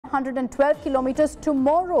112 kilometers.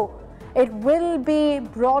 Tomorrow, it will be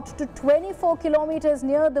brought to 24 kilometers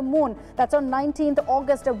near the moon. That's on 19th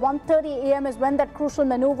August at 1:30 a.m. is when that crucial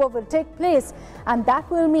maneuver will take place. And that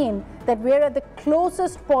will mean that we're at the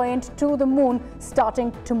closest point to the moon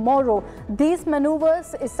starting tomorrow. These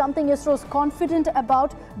maneuvers is something ISRO is confident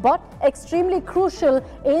about, but extremely crucial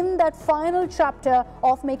in that final chapter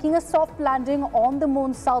of making a soft landing on the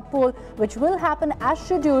moon's south pole, which will happen as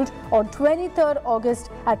scheduled on 23rd August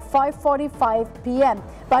at 5:45 p.m.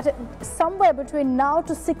 But somewhere between now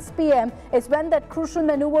to 6 p.m. is when that crucial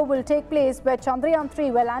maneuver will take place, where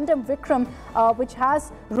Chandrayaan-3, where lander Vikram, which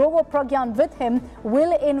has rover Pragyan with him,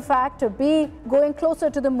 will in fact be going closer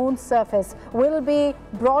to the moon's surface, will be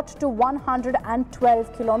brought to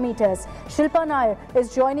 112 kilometers. Shilpa Nair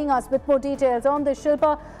is joining us with more details on this.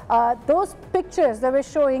 Shilpa, those pictures that we're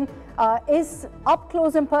showing is up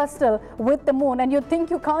close and personal with the moon, and you think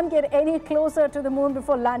you can't get any closer to the moon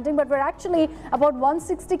before landing, but we're actually about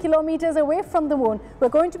 160 kilometers away from the moon. We're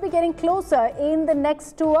going to be getting closer in the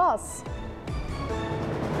next 2 hours.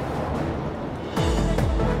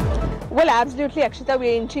 Well, absolutely, Akshita,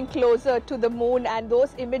 we're inching closer to the moon, and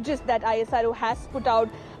those images that ISRO has put out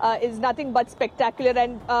is nothing but spectacular.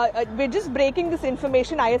 And we're just breaking this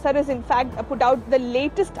information. ISRO has in fact put out the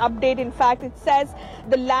latest update. In fact, it says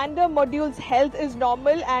the lander module's health is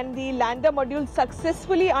normal, and the lander module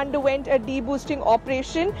successfully underwent a deboosting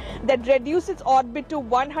operation that reduced its orbit to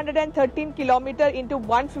 113 kilometer into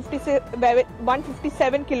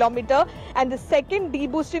 157 kilometer. And the second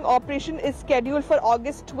deboosting operation is scheduled for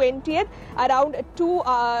August 20th. Around 2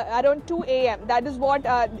 a.m. That is what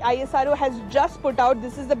ISRO has just put out.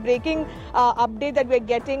 This is the breaking update that we're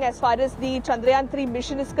getting as far as the Chandrayaan-3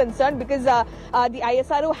 mission is concerned, because the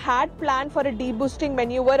ISRO had planned for a deboosting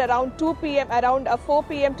maneuver around 2 p.m., around 4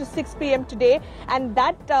 p.m. to 6 p.m. today, and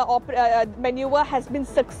that maneuver has been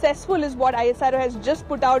successful, is what ISRO has just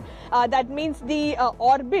put out. That means the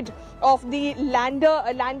orbit of the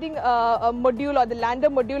landing module, or the lander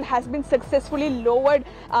module, has been successfully lowered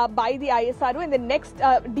by the ISRO, and the next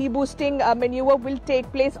deboosting maneuver will take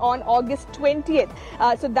place on August 20th.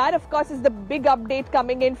 So that, of course, is the big update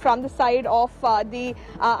coming in from the side of the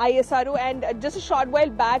ISRO. And just a short while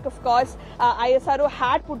back, of course, ISRO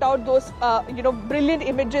had put out those brilliant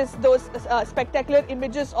images, those spectacular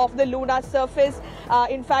images of the lunar surface.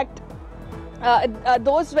 In fact,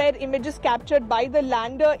 those were images captured by the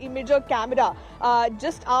lander imager camera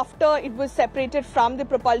just after it was separated from the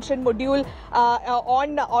propulsion module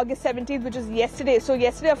on August 17th, which is yesterday. So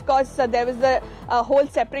yesterday, of course, there was the whole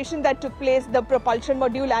separation that took place. The propulsion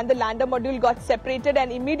module and the lander module got separated,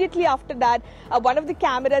 and immediately after that, one of the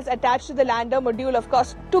cameras attached to the lander module, of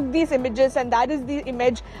course, took these images, and that is the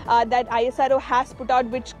image that ISRO has put out,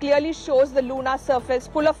 which clearly shows the lunar surface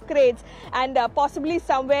full of crates, and possibly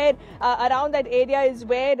somewhere around that area is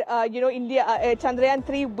where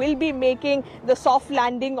Chandrayaan-3 will be making the soft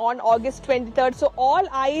landing on August 23rd. So all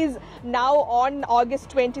eyes now on August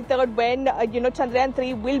 23rd, when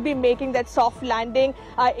Chandrayaan-3 will be making that soft landing.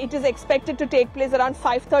 It is expected to take place around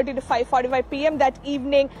 5:30 to 5:45 p.m. that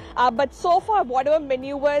evening. But so far, whatever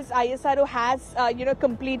maneuvers ISRO has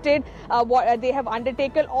completed, what they have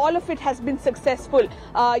undertaken, all of it has been successful.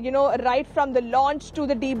 Right from the launch to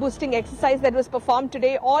the deboosting exercise that was performed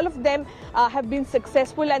today, all of them have been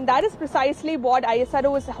successful, and that is precisely what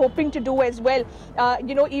ISRO was hoping to do as well.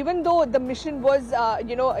 Even though the mission was,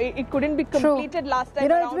 it couldn't be completed last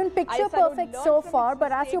time around. It's been picture perfect so far,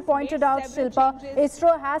 but as you pointed out, Shilpa,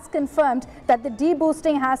 ISRO has confirmed that the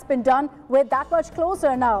deboosting has been done. We're that much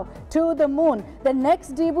closer now to the moon. The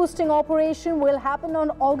next deboosting operation will happen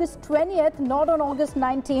on August 20th, not on August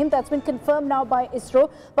 19th. That's been confirmed now by ISRO,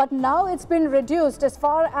 but now it's been reduced as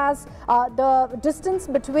far as the distance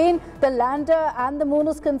between the lander and the moon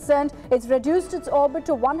is concerned. It's reduced its orbit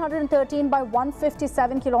to 113 by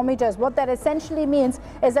 157 kilometers. What that essentially means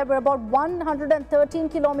is that we're about 113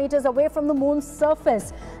 kilometers away from the moon's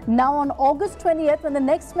surface. Now on August 20th, when the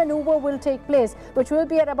next maneuver will take place, which will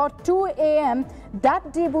be at about 2 a.m., that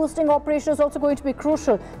deboosting operation is also going to be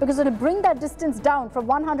crucial, because it will bring that distance down from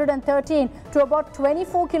 113 to about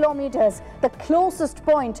 24 kilometers, the closest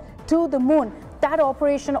point to the moon. That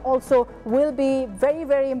operation also will be very,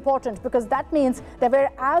 very important, because that means that we're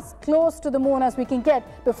as close to the moon as we can get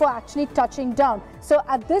before actually touching down. So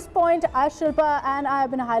at this point, as Shilpa and I have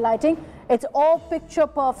been highlighting, It's all picture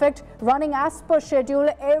perfect, running as per schedule.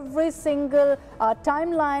 Every single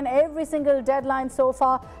timeline, every single deadline so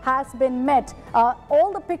far has been met.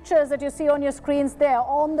 All the pictures that you see on your screens there,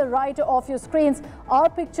 on the right of your screens, are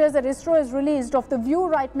pictures that ISRO has released of the view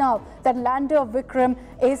right now that lander Vikram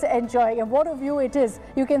is enjoying. And what a view it is.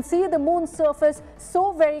 You can see the moon's surface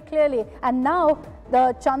so very clearly. And now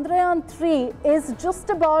the Chandrayaan-3 is just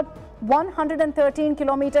about 113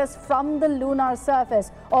 kilometers from the lunar surface.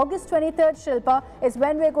 August 23rd, Shilpa, is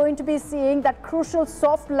when we're going to be seeing that crucial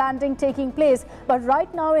soft landing taking place. But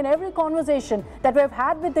right now, in every conversation that we've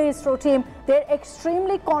had with the ISRO team, they're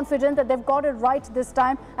extremely confident that they've got it right this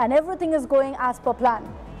time and everything is going as per plan.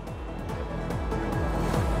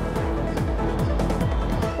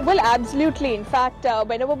 Well, absolutely. In fact,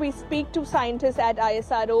 whenever we speak to scientists at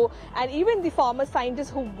ISRO and even the former scientists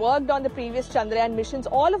who worked on the previous Chandrayaan missions,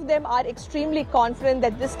 all of them are extremely confident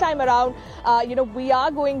that this time around, we are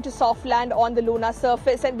going to soft land on the lunar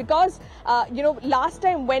surface. And because, last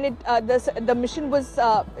time when the mission was,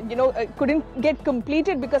 couldn't get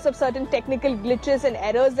completed because of certain technical glitches and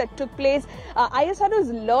errors that took place, ISRO has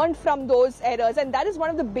learned from those errors. And that is one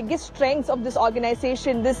of the biggest strengths of this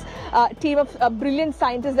organization, this team of brilliant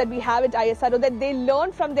scientists that we have at ISRO, that they learn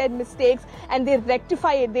from their mistakes and they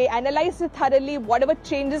rectify it. They analyze it thoroughly. Whatever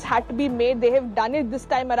changes had to be made, they have done it this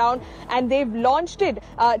time around and they've launched it.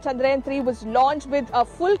 Chandrayaan-3 was launched with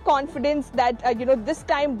full confidence that, this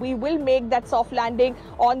time we will make that soft landing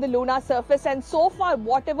on the lunar surface. And so far,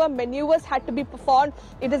 whatever maneuvers had to be performed,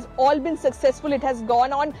 it has all been successful. It has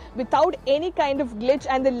gone on without any kind of glitch.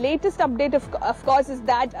 And the latest update, of course, is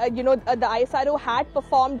that, the ISRO had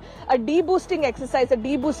performed a deboosting exercise, a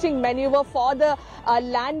deboosting maneuver for the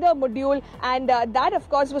lander module, and that of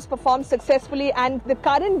course was performed successfully. And the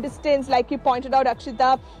current distance, like you pointed out,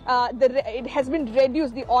 Akshita, it has been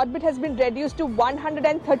reduced, the orbit has been reduced to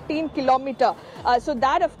 113 kilometer. So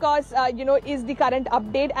that of course is the current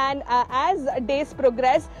update, and as days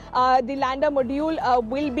progress, the lander module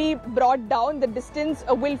will be brought down, the distance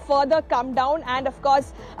will further come down, and of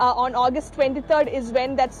course on August 23rd is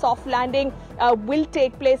when that soft landing will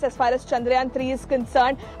take place as far as Chandrayaan-3 is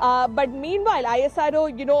concerned. But meanwhile,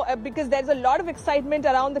 ISRO, because there's a lot of excitement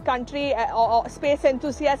around the country, space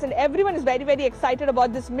enthusiasts, and everyone is very, very excited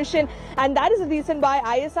about this mission. And that is the reason why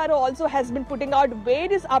ISRO also has been putting out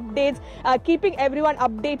various updates, keeping everyone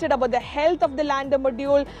updated about the health of the lander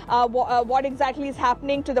module, what exactly is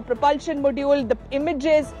happening to the propulsion module, the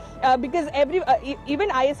images, because even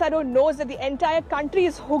ISRO knows that the entire country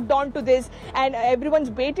is hooked on to this, and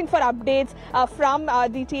everyone's waiting for updates from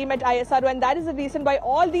the team at ISRO. And that is the reason why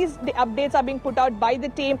all the updates are being put out by the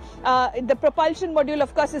team. The propulsion module,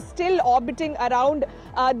 of course, is still orbiting around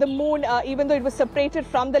the moon, even though it was separated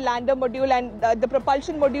from the lander module, and the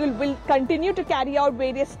propulsion module will continue to carry out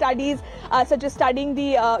various studies, such as studying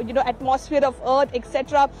the atmosphere of Earth,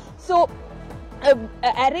 etc. So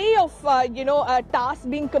array of tasks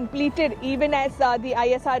being completed, even as the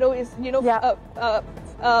ISRO is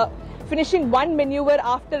finishing one maneuver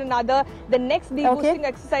after another. The next deboosting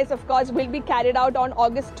exercise, of course, will be carried out on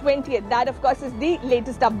August 20th. That, of course, is the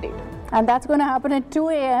latest update. And that's going to happen at 2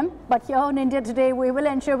 a.m. But here in India today, we will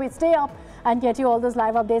ensure we stay up and get you all those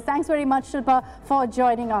live updates. Thanks very much, Shilpa, for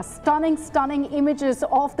joining us. Stunning, stunning images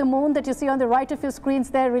of the moon that you see on the right of your screens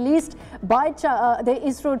there, released by the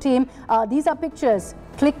ISRO team. These are pictures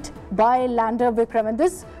clicked by lander Vikram. And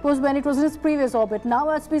this was when it was in its previous orbit. Now,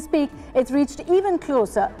 as we speak, it's reached even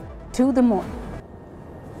closer to the moon.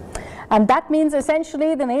 And that means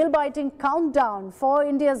essentially the nail-biting countdown for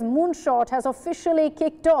India's moonshot has officially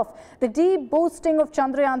kicked off. The deboosting of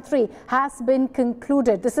Chandrayaan-3 has been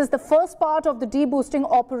concluded. This is the first part of the deboosting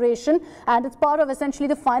operation, and it's part of essentially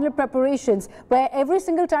the final preparations, where every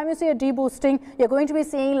single time you see a deboosting, you're going to be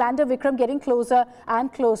seeing lander Vikram getting closer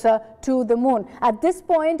and closer to the moon. At this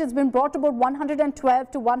point, it's been brought about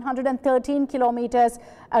 112 to 113 kilometers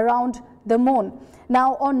around the moon.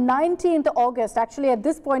 Now, on 19th August, actually at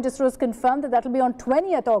this point, ISRO has confirmed that will be on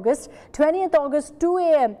 20th August. 20th August, 2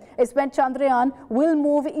 a.m. is when Chandrayaan will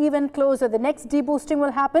move even closer. The next deboosting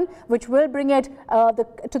will happen, which will bring it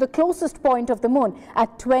to the closest point of the moon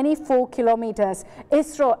at 24 kilometers.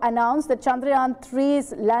 ISRO announced that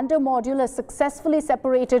Chandrayaan-3's lander module has successfully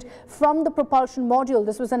separated from the propulsion module.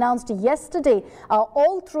 This was announced yesterday.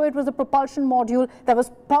 All through it was a propulsion module that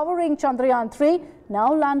was powering Chandrayaan-3.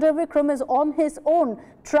 Now lander Vikram is on his own,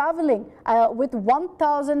 traveling with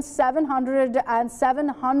 1,700 and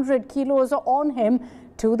 700 kilos on him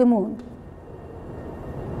to the moon.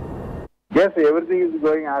 Yes, everything is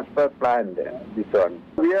going as per planned, this one.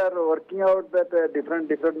 We are working out that different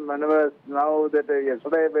maneuvers. Now that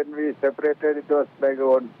yesterday when we separated, it was like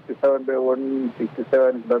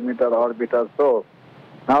 167 kilometer orbit or so.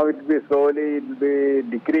 Now it will be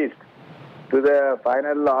decreased to the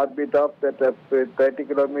final orbit of that 30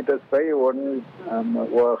 kilometers by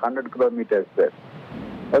 100 kilometers.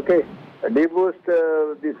 Okay. Deboost,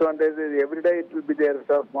 this one, every day it will be there,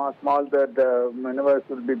 so small that maneuvers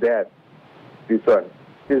will be there. This one.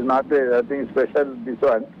 It is not nothing special, this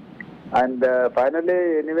one. And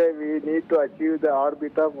finally, anyway, we need to achieve the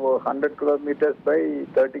orbit of 100 kilometers by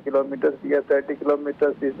 30 kilometers. Here 30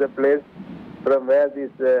 kilometers is the place from where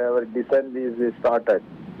this our descent is started,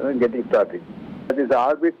 getting started. This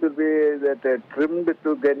orbit will be trimmed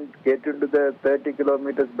to get into the 30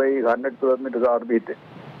 kilometers by 100 kilometers orbit.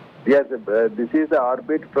 Yes, this is the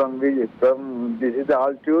orbit from this is the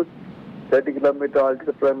altitude, 30 kilometer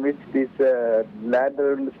altitude from which this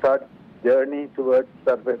lander will start journey towards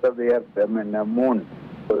surface of the earth, moon.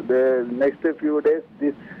 So the next few days,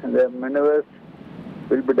 the maneuvers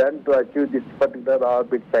will be done to achieve this particular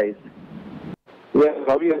orbit size. Yes,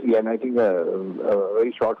 obviously, and I think a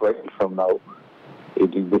very short while from now,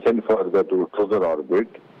 it will descend further to closer orbit.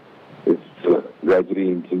 It's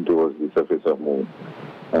gradually inching towards the surface of moon.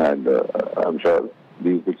 And I'm sure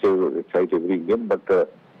these pictures will excite every Indian, but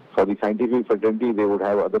for the scientific fraternity, they would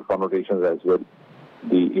have other connotations as well.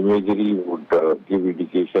 The imagery would give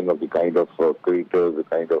indication of the kind of craters, the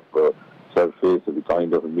kind of surface, the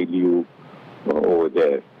kind of milieu over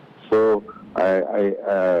there. So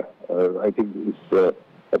I think it's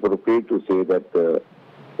appropriate to say that the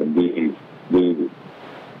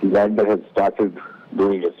lander has started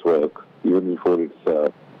doing its work even before it's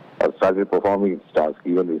started performing its task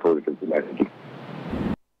even before it is landed.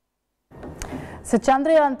 So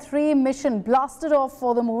Chandrayaan-3 mission blasted off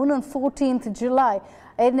for the moon on 14th July.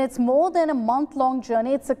 In its more than a month-long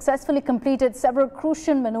journey, it successfully completed several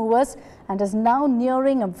crucial maneuvers and is now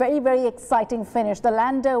nearing a very, very exciting finish. The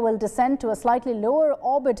lander will descend to a slightly lower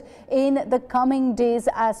orbit in the coming days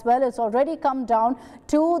as well. It's already come down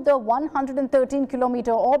to the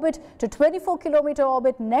 113-kilometer orbit, to 24-kilometer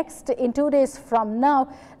orbit next in 2 days from now.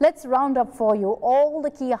 Let's round up for you all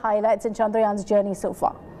the key highlights in Chandrayaan's journey so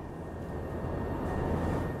far.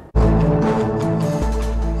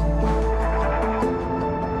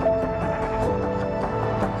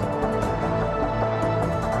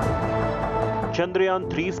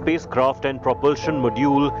 Chandrayaan-3 spacecraft and propulsion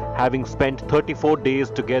module, having spent 34 days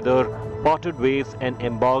together, parted ways and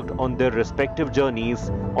embarked on their respective journeys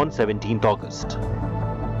on 17th August.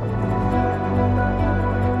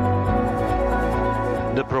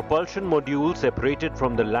 The propulsion module separated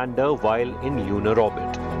from the lander while in lunar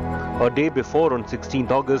orbit. A day before, on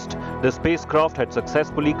 16th August, the spacecraft had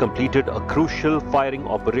successfully completed a crucial firing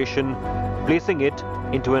operation, placing it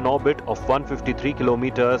into an orbit of 153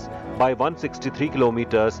 kilometers by 163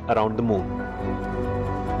 kilometers around the moon.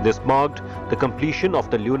 This marked the completion of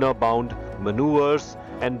the lunar-bound maneuvers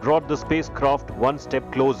and brought the spacecraft one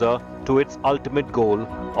step closer to its ultimate goal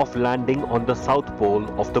of landing on the south pole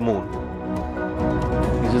of the moon.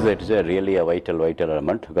 It is really a vital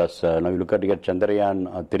element, because now you look at your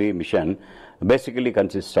Chandrayaan-3 mission basically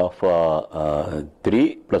consists of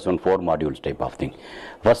 3 + 1 4 modules type of thing.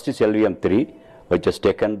 First is LVM-3, which has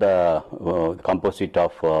taken the composite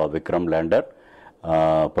of Vikram lander,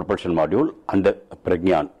 propulsion module, and the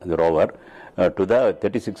Pragyan, the rover, to the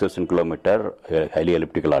 36,000 kilometer highly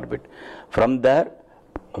elliptical orbit. From there,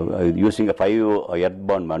 using a 5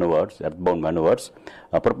 earthbound maneuvers,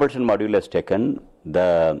 propulsion module has taken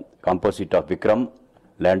the composite of Vikram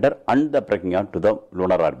lander and the Pragyan to the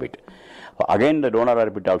lunar orbit. Again, the lunar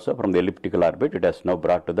orbit also, from the elliptical orbit, it has now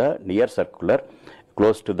brought to the near circular,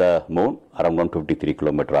 close to the moon, around 153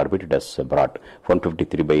 kilometer orbit. It has brought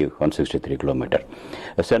 153 by 163 kilometer.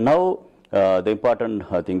 So now the important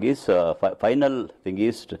thing is, final thing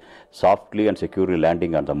is softly and securely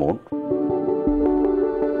landing on the moon.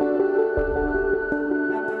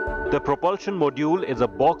 The propulsion module is a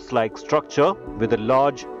box-like structure with a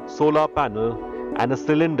large solar panel and a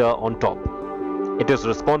cylinder on top. It is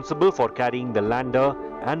responsible for carrying the lander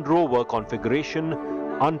and rover configuration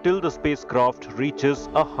until the spacecraft reaches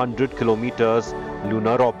 100 kilometers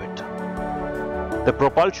lunar orbit. The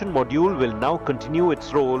propulsion module will now continue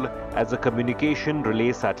its role as a communication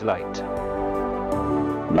relay satellite.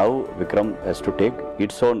 Now Vikram has to take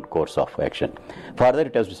its own course of action. Further,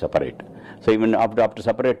 it has to separate. So even after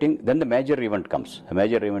separating, then the major event comes. The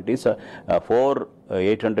major event is 4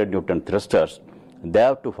 800 Newton thrusters. They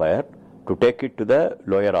have to fire to take it to the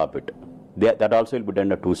lower orbit. that also will be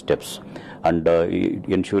done in 2 steps, and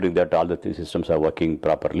ensuring that all the 3 systems are working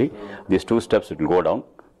properly. These 2 steps, it will go down,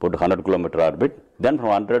 put 100-kilometer orbit, then from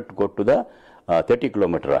 100 go to the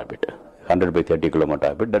 30-kilometer orbit. 100 by 30 kilometer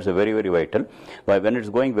orbit. That's a very, very vital. But when it's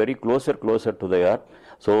going very closer to the Earth,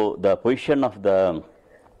 so the position of the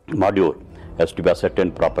module has to be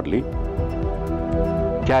ascertained properly.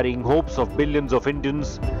 Carrying hopes of billions of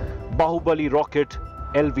Indians, Bahubali rocket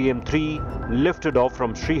LVM-3 lifted off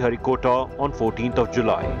from Sriharikota on 14th of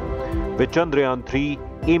July, with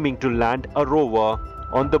Chandrayaan-3 aiming to land a rover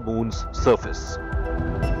on the moon's surface.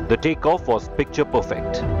 The takeoff was picture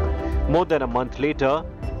perfect. More than a month later,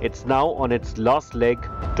 it's now on its last leg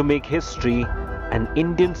to make history, an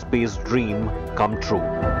Indian space dream come true.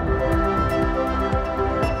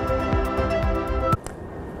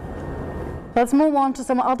 Let's move on to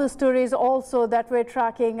some other stories also that we're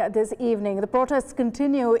tracking this evening. The protests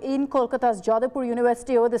continue in Kolkata's Jadavpur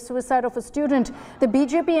University over the suicide of a student. The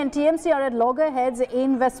BJP and TMC are at loggerheads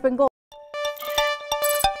in West Bengal.